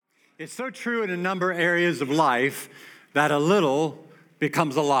It's so true in a number of areas of life that a little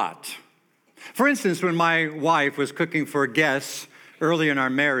becomes a lot. For instance, when my wife was cooking for guests early in our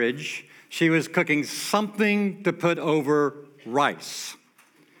marriage, she was cooking something to put over rice.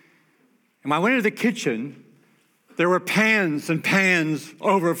 And when I went into the kitchen, there were pans and pans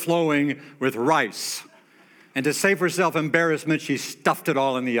overflowing with rice. And to save herself embarrassment, she stuffed it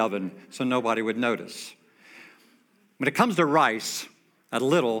all in the oven so nobody would notice. When it comes to rice, a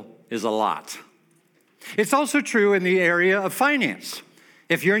little is a lot. It's also true in the area of finance.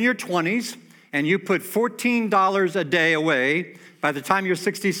 If you're in your 20s and you put $14 a day away, by the time you're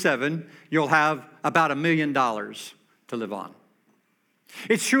 67, you'll have about $1 million to live on.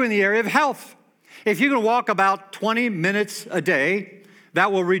 It's true in the area of health. If you can walk about 20 minutes a day,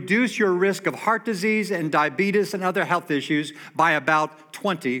 that will reduce your risk of heart disease and diabetes and other health issues by about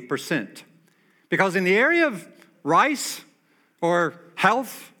 20%. Because in the area of rice or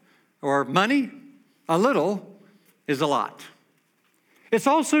health or money, a little is a lot. It's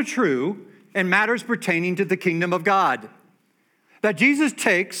also true in matters pertaining to the kingdom of God, that Jesus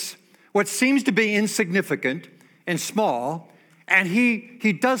takes what seems to be insignificant and small, and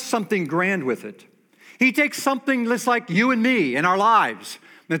he does something grand with it. He takes something just like you and me in our lives,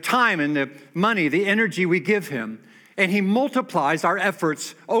 the time and the money, the energy we give him, and he multiplies our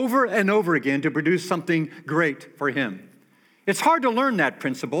efforts over and over again to produce something great for him. It's hard to learn that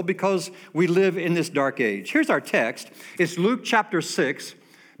principle because we live in this dark age. Here's our text. It's Luke chapter 6,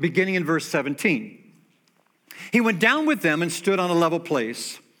 beginning in verse 17. He went down with them and stood on a level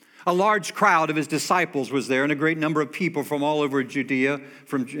place. A large crowd of his disciples was there, and a great number of people from all over Judea,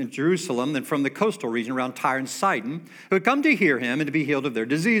 from Jerusalem, and from the coastal region around Tyre and Sidon, who had come to hear him and to be healed of their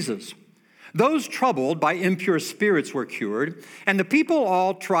diseases. Those troubled by impure spirits were cured, and the people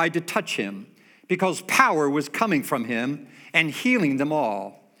all tried to touch him, because power was coming from him and healing them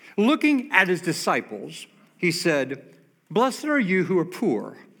all. Looking at his disciples, he said, "Blessed are you who are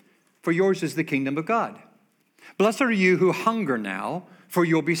poor, for yours is the kingdom of God. Blessed are you who hunger now, for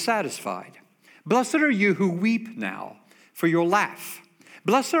you'll be satisfied. Blessed are you who weep now, for you'll laugh.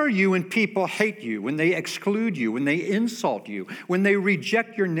 Blessed are you when people hate you, when they exclude you, when they insult you, when they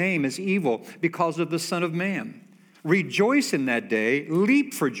reject your name as evil because of the Son of Man. Rejoice in that day,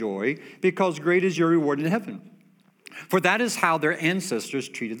 leap for joy, because great is your reward in heaven. For that is how their ancestors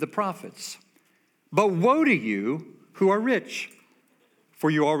treated the prophets. But woe to you who are rich,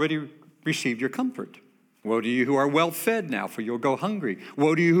 for you already received your comfort. Woe to you who are well fed now, for you'll go hungry.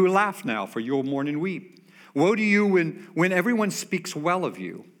 Woe to you who laugh now, for you'll mourn and weep. Woe to you when everyone speaks well of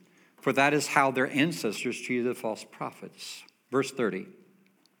you, for that is how their ancestors treated the false prophets." Verse 30.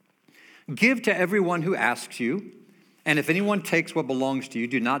 "Give to everyone who asks you, and if anyone takes what belongs to you,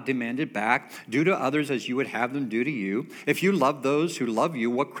 do not demand it back. Do to others as you would have them do to you. If you love those who love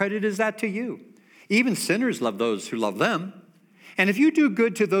you, what credit is that to you? Even sinners love those who love them. And if you do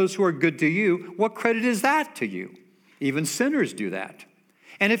good to those who are good to you, what credit is that to you? Even sinners do that.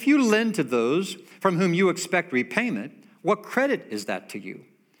 And if you lend to those from whom you expect repayment, what credit is that to you?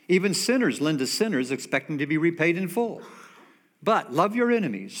 Even sinners lend to sinners expecting to be repaid in full. But love your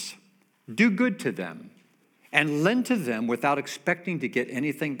enemies, do good to them, and lend to them without expecting to get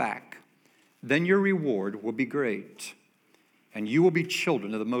anything back. Then your reward will be great, and you will be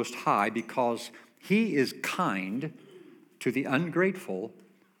children of the Most High, because he is kind to the ungrateful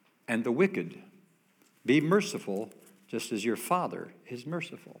and the wicked. Be merciful, just as your Father is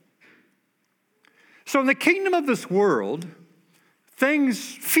merciful." So in the kingdom of this world,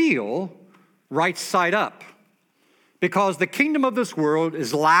 things feel right side up, because the kingdom of this world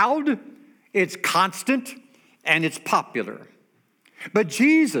is loud, it's constant, and it's popular. But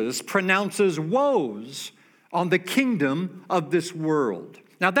Jesus pronounces woes on the kingdom of this world.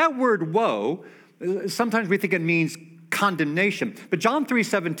 Now that word woe, sometimes we think it means condemnation. But John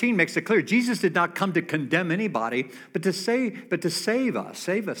 3:17 makes it clear Jesus did not come to condemn anybody, but to save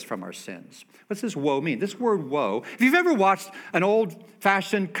us from our sins. What's this woe mean? This word woe, if you've ever watched an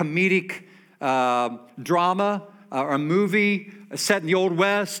old-fashioned comedic drama or a movie set in the Old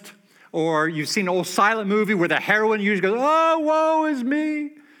West, or you've seen an old silent movie where the heroine usually goes, "Oh, woe is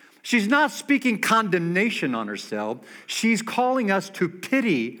me." She's not speaking condemnation on herself. She's calling us to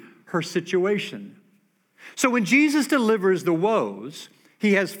pity her situation. So when Jesus delivers the woes,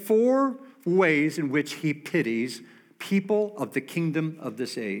 he has 4 ways in which he pities people of the kingdom of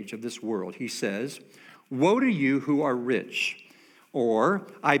this age, of this world. He says, "Woe to you who are rich," or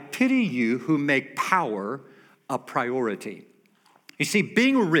 "I pity you who make power a priority." You see,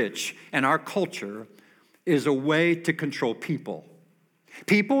 being rich in our culture is a way to control people.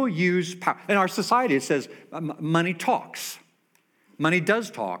 People use power. In our society, it says money talks. Money does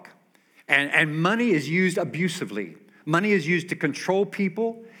talk. And money is used abusively. Money is used to control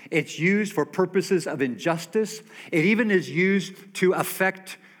people. It's used for purposes of injustice. It even is used to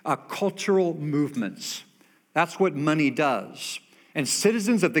affect cultural movements. That's what money does. And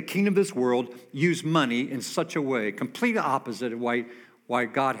citizens of the kingdom of this world use money in such a way, completely opposite of why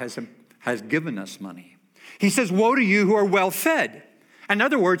God has given us money. He says, woe to you who are well-fed. In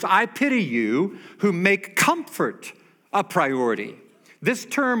other words, I pity you who make comfort a priority. This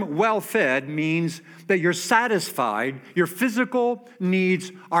term well-fed means that you're satisfied, your physical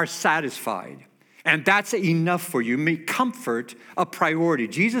needs are satisfied. And that's enough for you. Make comfort a priority.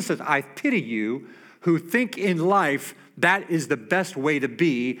 Jesus says, I pity you who think in life that is the best way to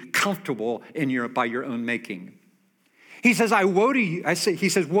be comfortable by your own making. He says, woe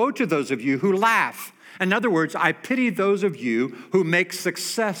to those of you who laugh. In other words, I pity those of you who make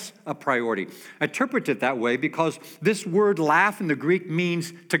success a priority. I interpret it that way because this word laugh in the Greek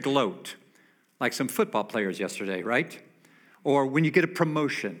means to gloat, like some football players yesterday, right? Or when you get a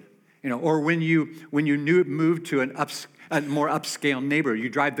promotion, or when you move to a more upscale neighborhood, you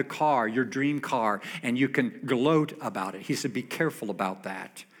drive the car, your dream car, and you can gloat about it. He said, be careful about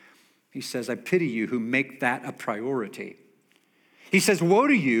that. He says, I pity you who make that a priority. He says, woe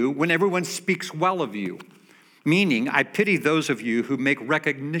to you when everyone speaks well of you, meaning I pity those of you who make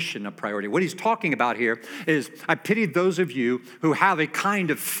recognition a priority. What he's talking about here is I pity those of you who have a kind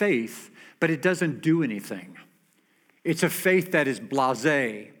of faith, but it doesn't do anything. It's a faith that is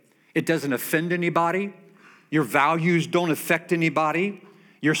blasé. It doesn't offend anybody. Your values don't affect anybody.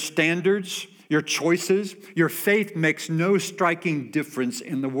 Your standards, your choices, your faith makes no striking difference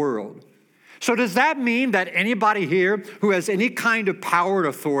in the world. So does that mean that anybody here who has any kind of power or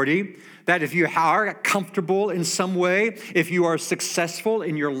authority, that if you are comfortable in some way, if you are successful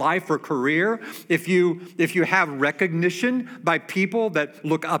in your life or career, if you have recognition by people that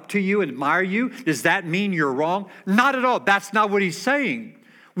look up to you and admire you, does that mean you're wrong? Not at all. That's not what he's saying.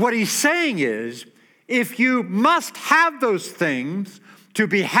 What he's saying is, if you must have those things to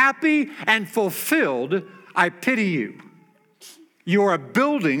be happy and fulfilled, I pity you. You are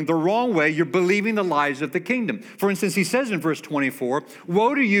building the wrong way. You're believing the lies of the kingdom. For instance, he says in verse 24,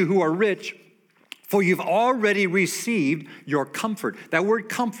 woe to you who are rich, for you've already received your comfort. That word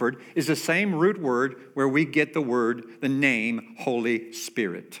comfort is the same root word where we get the name Holy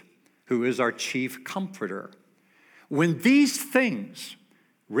Spirit, who is our chief comforter. When these things,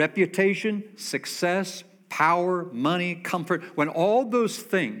 reputation, success, power, money, comfort, when all those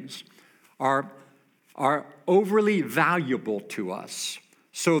things are overly valuable to us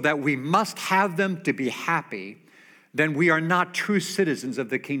so that we must have them to be happy, then we are not true citizens of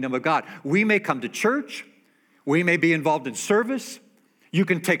the kingdom of God. We may come to church. We may be involved in service. You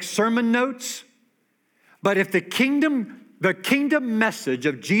can take sermon notes. But if the kingdom message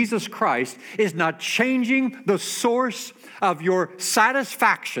of Jesus Christ is not changing the source of your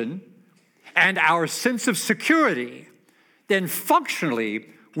satisfaction and our sense of security, then functionally,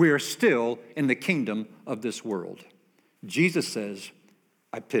 we are still in the kingdom of this world. Jesus says,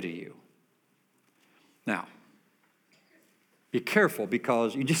 I pity you. Now, be careful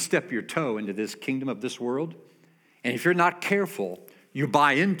because you just step your toe into this kingdom of this world. And if you're not careful, you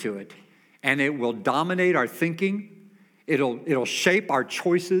buy into it and it will dominate our thinking. It'll shape our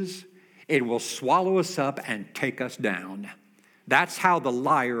choices. It will swallow us up and take us down. That's how the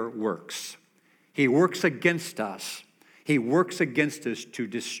liar works. He works against us. He works against us to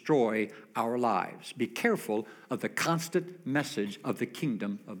destroy our lives. Be careful of the constant message of the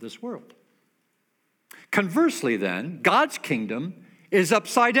kingdom of this world. Conversely, then, God's kingdom is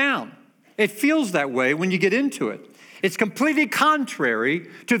upside down. It feels that way when you get into it. It's completely contrary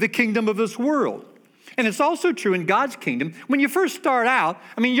to the kingdom of this world. And it's also true in God's kingdom. When you first start out,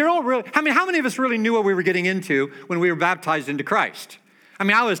 how many of us really knew what we were getting into when we were baptized into Christ?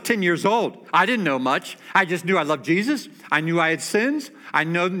 I was 10 years old. I didn't know much. I just knew I loved Jesus. I knew I had sins. I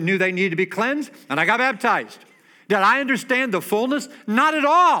knew they needed to be cleansed, and I got baptized. Did I understand the fullness? Not at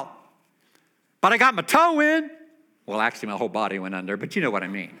all. But I got my toe in. Well, actually, my whole body went under, but you know what I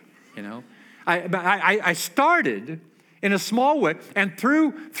mean. I started in a small way, and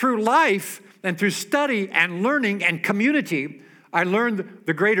through life and through study and learning and community, I learned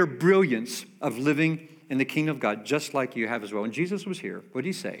the greater brilliance of living in the kingdom of God, just like you have as well. When Jesus was here, what did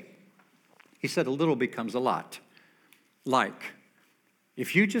he say? He said, a little becomes a lot. Like,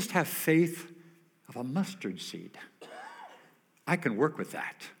 if you just have faith of a mustard seed, I can work with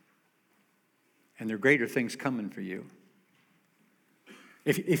that. And there are greater things coming for you.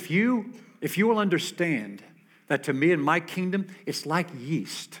 If you will understand that to me in my kingdom, it's like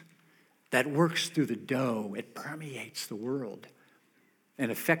yeast that works through the dough. It permeates the world.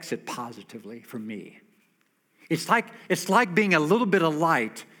 and affects it positively for me. It's like being a little bit of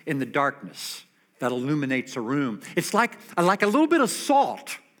light in the darkness that illuminates a room. It's like a little bit of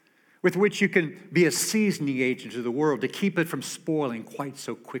salt with which you can be a seasoning agent to the world to keep it from spoiling quite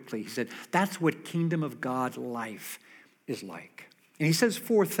so quickly. He said, that's what kingdom of God life is like. And he says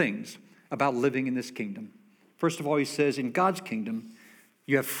 4 things about living in this kingdom. First of all, he says, in God's kingdom,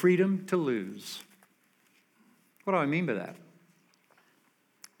 you have freedom to lose. What do I mean by that?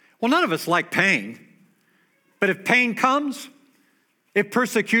 Well, none of us like pain. But if pain comes, if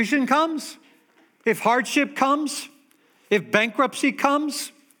persecution comes, if hardship comes, if bankruptcy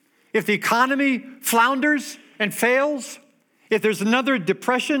comes, if the economy flounders and fails, if there's another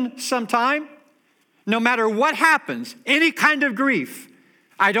depression sometime, no matter what happens, any kind of grief,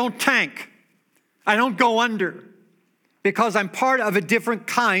 I don't tank. I don't go under because I'm part of a different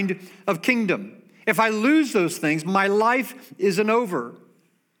kind of kingdom. If I lose those things, my life isn't over.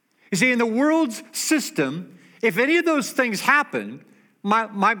 You see, in the world's system, if any of those things happen,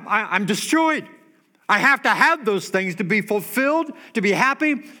 I'm destroyed. I have to have those things to be fulfilled, to be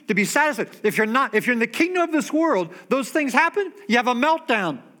happy, to be satisfied. If you're in the kingdom of this world, those things happen, you have a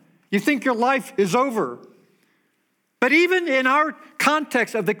meltdown. You think your life is over. But even in our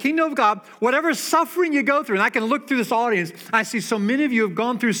context of the kingdom of God, whatever suffering you go through, and I can look through this audience, I see so many of you have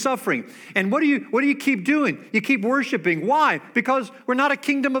gone through suffering. And what do you keep doing? You keep worshiping. Why? Because we're not a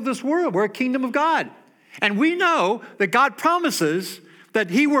kingdom of this world. We're a kingdom of God. And we know that God promises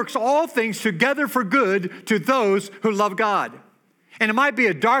that he works all things together for good to those who love God. And it might be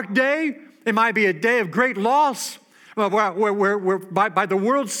a dark day. It might be a day of great loss. Where by the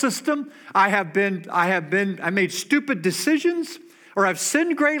world system, I made stupid decisions, or I've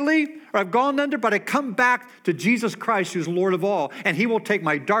sinned greatly, or I've gone under, but I come back to Jesus Christ, who's Lord of all, and he will take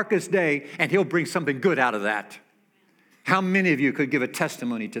my darkest day, and he'll bring something good out of that. How many of you could give a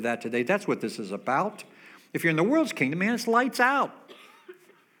testimony to that today? That's what this is about. If you're in the world's kingdom, man, it's lights out.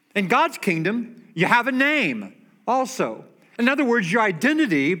 In God's kingdom, you have a name also. In other words, your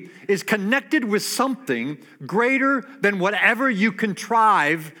identity is connected with something greater than whatever you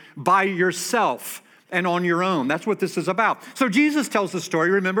contrive by yourself and on your own. That's what this is about. So Jesus tells the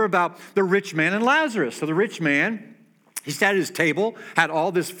story, remember, about the rich man and Lazarus. So the rich man, he sat at his table, had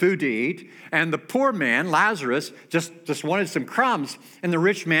all this food to eat, and the poor man, Lazarus, just wanted some crumbs, and the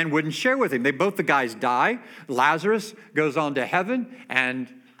rich man wouldn't share with him. The guys die. Lazarus goes on to heaven,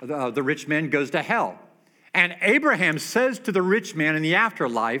 and the rich man goes to hell. And Abraham says to the rich man in the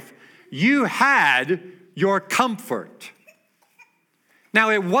afterlife, you had your comfort. Now,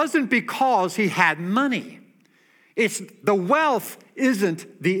 it wasn't because he had money. It's the wealth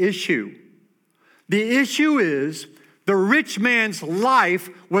isn't the issue. The issue is the rich man's life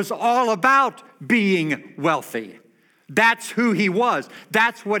was all about being wealthy. That's who he was.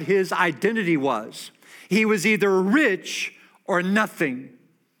 That's what his identity was. He was either rich or nothing.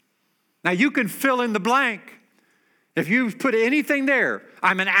 Now, you can fill in the blank. If you put anything there,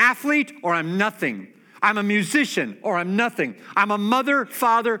 I'm an athlete or I'm nothing. I'm a musician or I'm nothing. I'm a mother,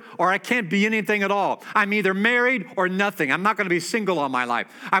 father, or I can't be anything at all. I'm either married or nothing. I'm not going to be single all my life.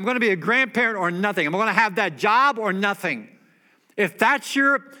 I'm going to be a grandparent or nothing. I'm going to have that job or nothing. If that's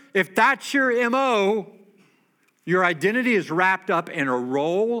your MO, your identity is wrapped up in a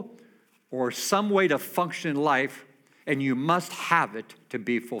role or some way to function in life, and you must have it to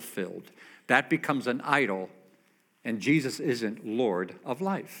be fulfilled. That becomes an idol, and Jesus isn't Lord of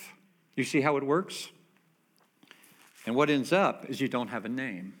life. You see how it works? And what ends up is you don't have a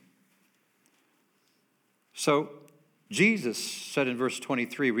name. So Jesus said in verse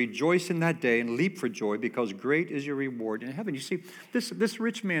 23, rejoice in that day and leap for joy because great is your reward in heaven. You see, this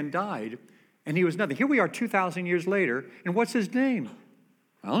rich man died, and he was nothing. Here we are 2,000 years later, and what's his name?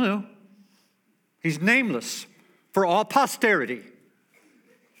 I don't know. He's nameless for all posterity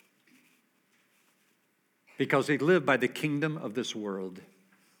because he lived by the kingdom of this world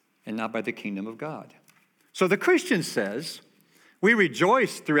and not by the kingdom of God. So the Christian says, we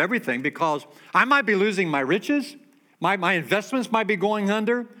rejoice through everything because I might be losing my riches, my investments might be going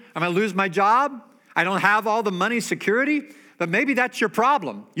under, I might lose my job, I don't have all the money security, but maybe that's your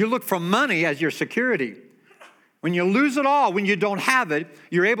problem. You look for money as your security. When you lose it all, when you don't have it,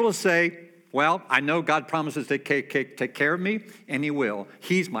 you're able to say, well, I know God promises to take care of me, and he will.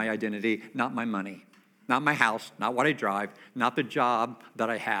 He's my identity, not my money, not my house, not what I drive, not the job that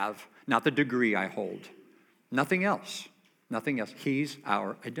I have, not the degree I hold. Nothing else. Nothing else. He's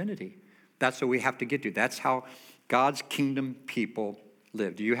our identity. That's what we have to get to. That's how God's kingdom people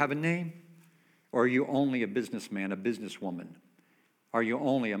live. Do you have a name? Or are you only a businessman, a businesswoman? Are you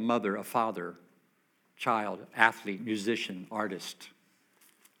only a mother, a father, child, athlete, musician, artist?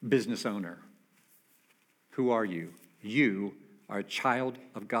 business owner. Who are you? You are a child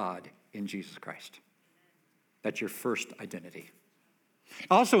of God in Jesus Christ. That's your first identity.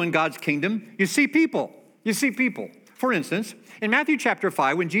 Also in God's kingdom, you see people. You see people. For instance, in Matthew chapter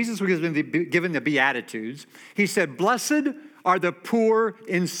 5, when Jesus was given the Beatitudes, he said, "Blessed are the poor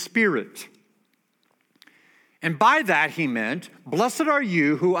in spirit." And by that he meant, blessed are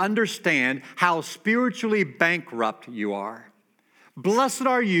you who understand how spiritually bankrupt you are. Blessed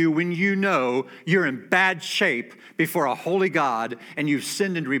are you when you know you're in bad shape before a holy God and you've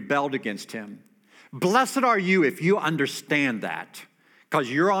sinned and rebelled against him. Blessed are you if you understand that, because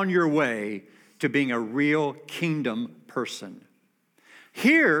you're on your way to being a real kingdom person.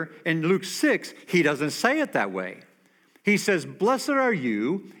 Here in Luke 6, he doesn't say it that way. He says, blessed are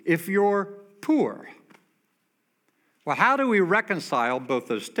you if you're poor. Well, how do we reconcile both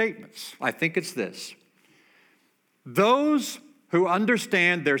those statements? I think it's this. Those who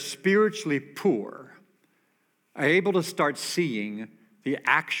understand they're spiritually poor are able to start seeing the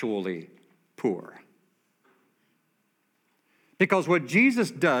actually poor. Because what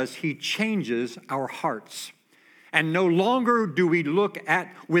Jesus does, he changes our hearts. And no longer do we look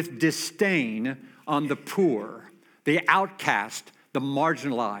at with disdain on the poor, the outcast, the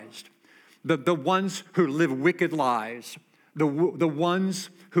marginalized, the ones who live wicked lives, the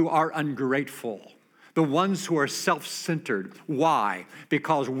ones who are ungrateful, the ones who are self-centered. Why?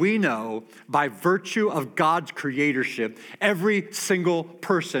 Because we know by virtue of God's creatorship, every single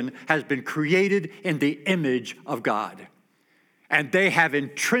person has been created in the image of God. And they have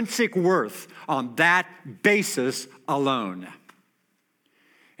intrinsic worth on that basis alone.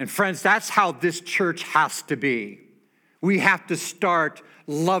 And friends, that's how this church has to be. We have to start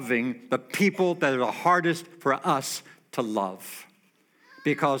loving the people that are the hardest for us to love.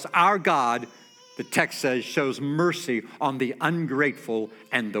 Because our God, the text says, shows mercy on the ungrateful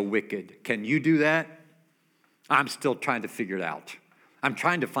and the wicked. Can you do that? I'm still trying to figure it out. I'm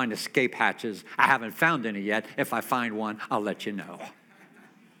trying to find escape hatches. I haven't found any yet. If I find one, I'll let you know.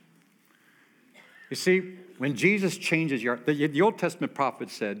 You see, when Jesus changes the Old Testament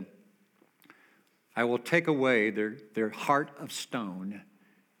prophet said, I will take away their heart of stone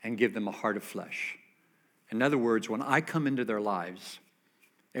and give them a heart of flesh. In other words, when I come into their lives,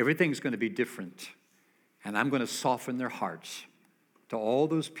 everything's going to be different. And I'm going to soften their hearts to all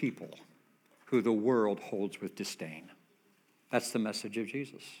those people who the world holds with disdain. That's the message of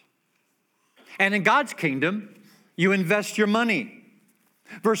Jesus. And in God's kingdom, you invest your money.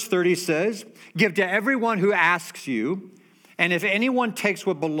 Verse 30 says, give to everyone who asks you, and if anyone takes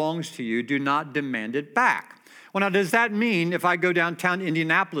what belongs to you, do not demand it back. Well, now, does that mean if I go downtown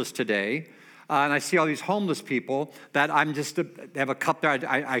Indianapolis today, and I see all these homeless people, that I'm just have a cup there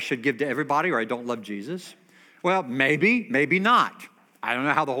I should give to everybody, or I don't love Jesus? Well, maybe, maybe not. I don't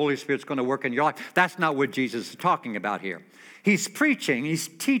know how the Holy Spirit's going to work in your life. That's not what Jesus is talking about here. He's preaching, he's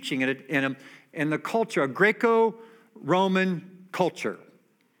teaching in the culture, a Greco-Roman culture.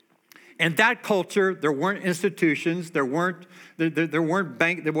 In that culture, there weren't institutions, there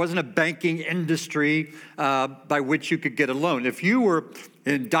wasn't a banking industry by which you could get a loan. If you were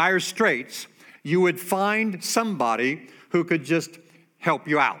in dire straits, you would find somebody who could just help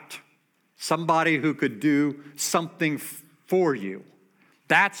you out, somebody who could do something for you.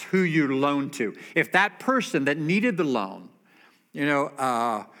 That's who you loan to. If that person that needed the loan,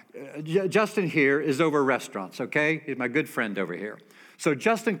 Justin here is over restaurants, okay? He's my good friend over here. So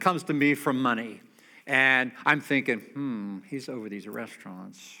Justin comes to me for money, and I'm thinking, he's over these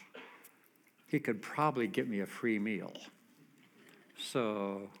restaurants. He could probably get me a free meal.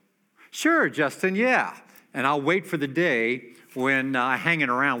 So, sure, Justin, yeah. And I'll wait for the day when I'm hanging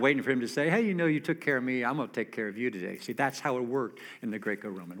around waiting for him to say, hey, you took care of me. I'm going to take care of you today. See, that's how it worked in the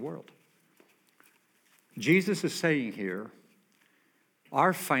Greco-Roman world. Jesus is saying here,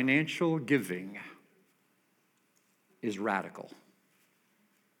 our financial giving is radical.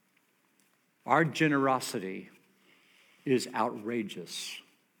 Our generosity is outrageous.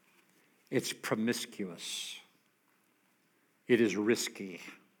 It's promiscuous. It is risky.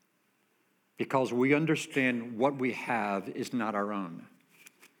 Because we understand what we have is not our own.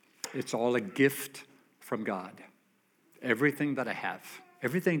 It's all a gift from God. Everything that I have,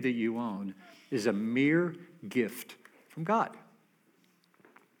 everything that you own is a mere gift from God.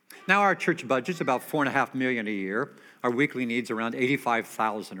 Now our church budget's about $4.5 million a year. Our weekly needs around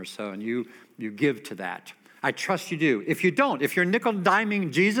 $85,000 or so, and you give to that. I trust you do. If you don't, if you're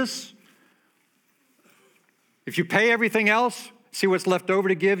nickel-diming Jesus, if you pay everything else, see what's left over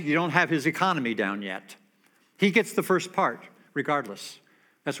to give, you don't have his economy down yet. He gets the first part, regardless.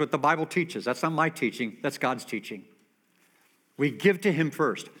 That's what the Bible teaches. That's not my teaching. That's God's teaching. We give to him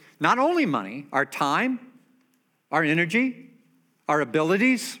first. Not only money, our time, our energy, our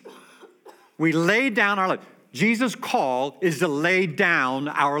abilities. We lay down our life. Jesus' call is to lay down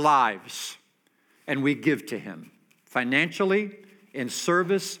our lives. And we give to him financially, in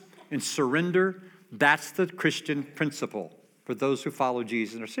service, in surrender. That's the Christian principle for those who follow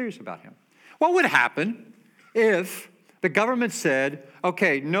Jesus and are serious about him. What would happen if the government said,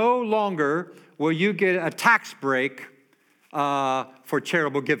 okay, no longer will you get a tax break for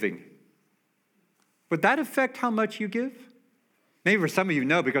charitable giving? Would that affect how much you give? Maybe for some of you,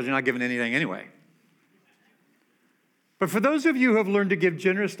 no, because you're not giving anything anyway. But for those of you who have learned to give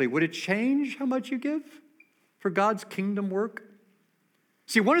generously, would it change how much you give for God's kingdom work?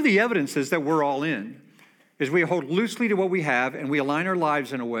 See, one of the evidences that we're all in is we hold loosely to what we have and we align our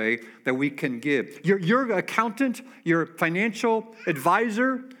lives in a way that we can give. Your accountant, your financial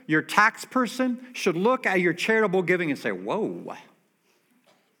advisor, your tax person should look at your charitable giving and say, whoa.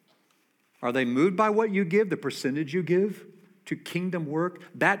 Are they moved by what you give, the percentage you give to kingdom work?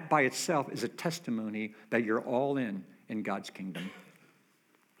 That by itself is a testimony that you're all in God's kingdom.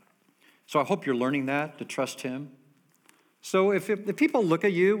 So I hope you're learning that, to trust him. So if people look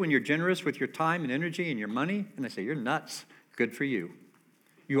at you when you're generous with your time and energy and your money, and they say, you're nuts, good for you.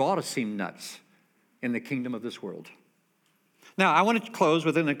 You ought to seem nuts in the kingdom of this world. Now, I want to close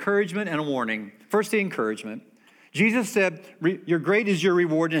with an encouragement and a warning. First, the encouragement. Jesus said, your great is your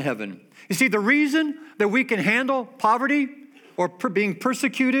reward in heaven. You see, the reason that we can handle poverty or being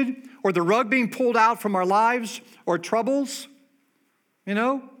persecuted or the rug being pulled out from our lives or troubles,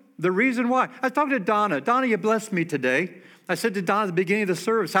 the reason why. I was talking to Donna. Donna, you blessed me today. I said to Donna at the beginning of the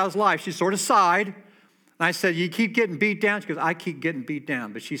service, how's life? She sort of sighed. And I said, you keep getting beat down? She goes, I keep getting beat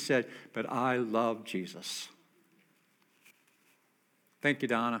down. But she said, but I love Jesus. Thank you,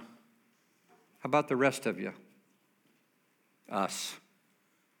 Donna. How about the rest of you? Us.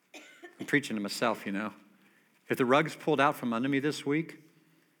 I'm preaching to myself, If the rug's pulled out from under me this week,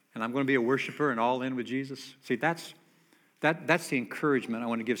 and I'm going to be a worshiper and all in with Jesus, see, that's the encouragement I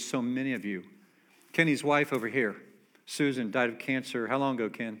want to give so many of you. Kenny's wife over here, Susan, died of cancer. How long ago,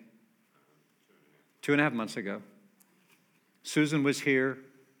 Ken? 2.5 months ago. Susan was here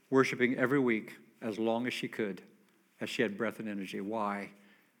worshiping every week as long as she could, as she had breath and energy. Why?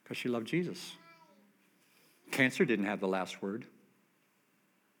 Because she loved Jesus. Cancer didn't have the last word.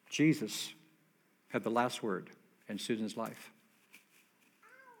 Jesus had the last word in Susan's life.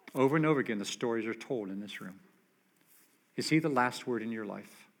 Over and over again, the stories are told in this room. Is he the last word in your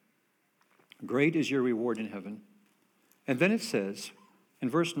life? Great is your reward in heaven. And then it says, in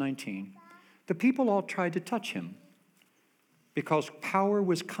verse 19, the people all tried to touch him because power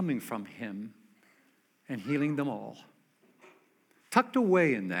was coming from him and healing them all. Tucked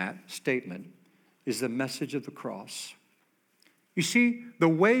away in that statement is the message of the cross. You see, the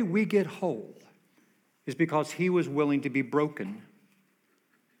way we get whole is because he was willing to be broken.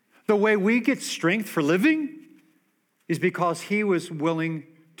 The way we get strength for living is because he was willing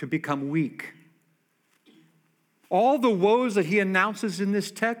to become weak. All the woes that he announces in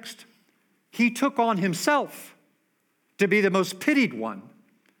this text, he took on himself to be the most pitied one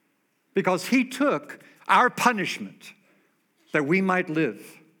because he took our punishment that we might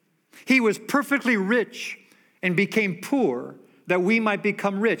live. He was perfectly rich and became poor that we might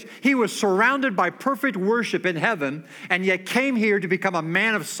become rich. He was surrounded by perfect worship in heaven and yet came here to become a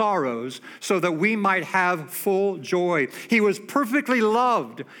man of sorrows so that we might have full joy. He was perfectly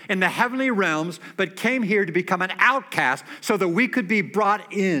loved in the heavenly realms but came here to become an outcast so that we could be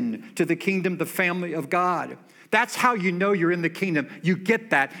brought in to the kingdom, the family of God. That's how you know you're in the kingdom. You get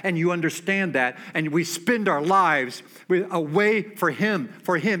that and you understand that. And we spend our lives with a way for him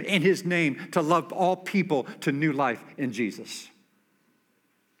in his name to love all people to new life in Jesus.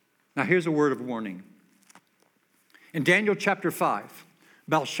 Now here's a word of warning. In Daniel chapter 5,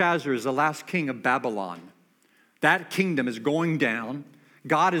 Belshazzar is the last king of Babylon. That kingdom is going down.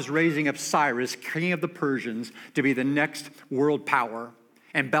 God is raising up Cyrus, king of the Persians, to be the next world power.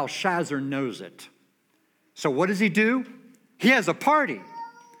 And Belshazzar knows it. So what does he do? He has a party.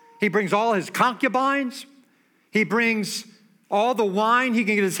 He brings all his concubines. He brings all the wine he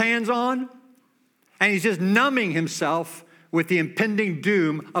can get his hands on. And he's just numbing himself with the impending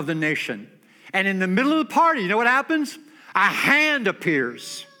doom of the nation. And in the middle of the party, you know what happens? A hand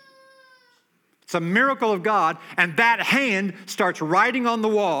appears. It's a miracle of God. And that hand starts writing on the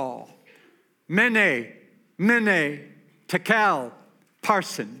wall. Mene, tekel,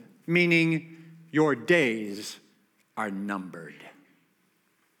 parsin, meaning your days are numbered.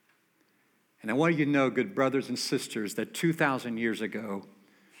 And I want you to know, good brothers and sisters, that 2,000 years ago,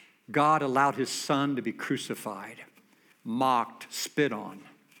 God allowed his son to be crucified mocked, spit on,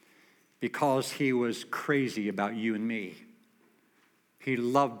 because he was crazy about you and me. He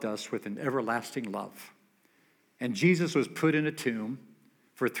loved us with an everlasting love. And Jesus was put in a tomb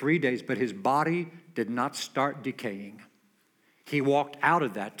for 3 days, but his body did not start decaying. He walked out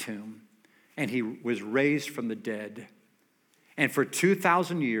of that tomb, and he was raised from the dead. And for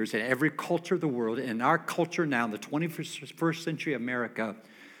 2,000 years, in every culture of the world, in our culture now, in the 21st century America,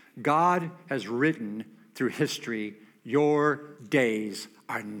 God has written through history, your days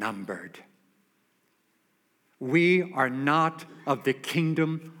are numbered. We are not of the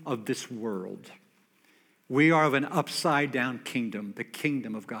kingdom of this world. We are of an upside-down kingdom, the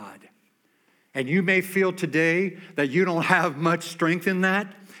kingdom of God. And you may feel today that you don't have much strength in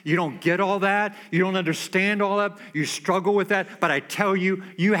that. You don't get all that. You don't understand all that. You struggle with that. But I tell you,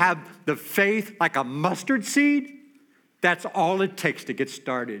 you have the faith like a mustard seed. That's all it takes to get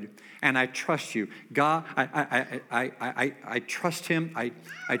started. And I trust you. God, I trust him.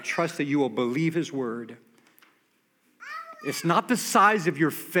 I trust that you will believe his word. It's not the size of your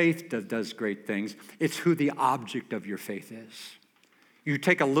faith that does great things. It's who the object of your faith is. You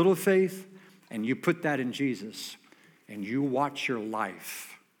take a little faith and you put that in Jesus, and you watch your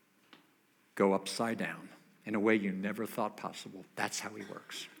life go upside down in a way you never thought possible. That's how he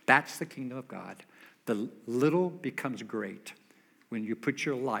works. That's the kingdom of God. The little becomes great when you put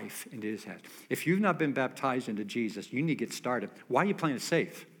your life into his hands. If you've not been baptized into Jesus, you need to get started. Why are you playing it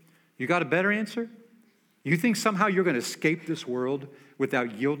safe? You got a better answer? You think somehow you're going to escape this world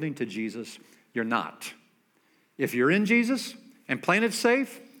without yielding to Jesus? You're not. If you're in Jesus and playing it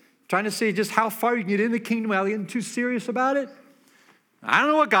safe, trying to see just how far you can get in the kingdom without getting too serious about it, I don't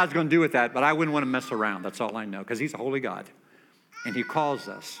know what God's going to do with that, but I wouldn't want to mess around. That's all I know, because he's a holy God. And he calls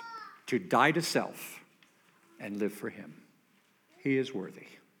us to die to self and live for him. He is worthy.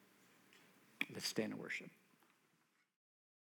 Let's stand and worship.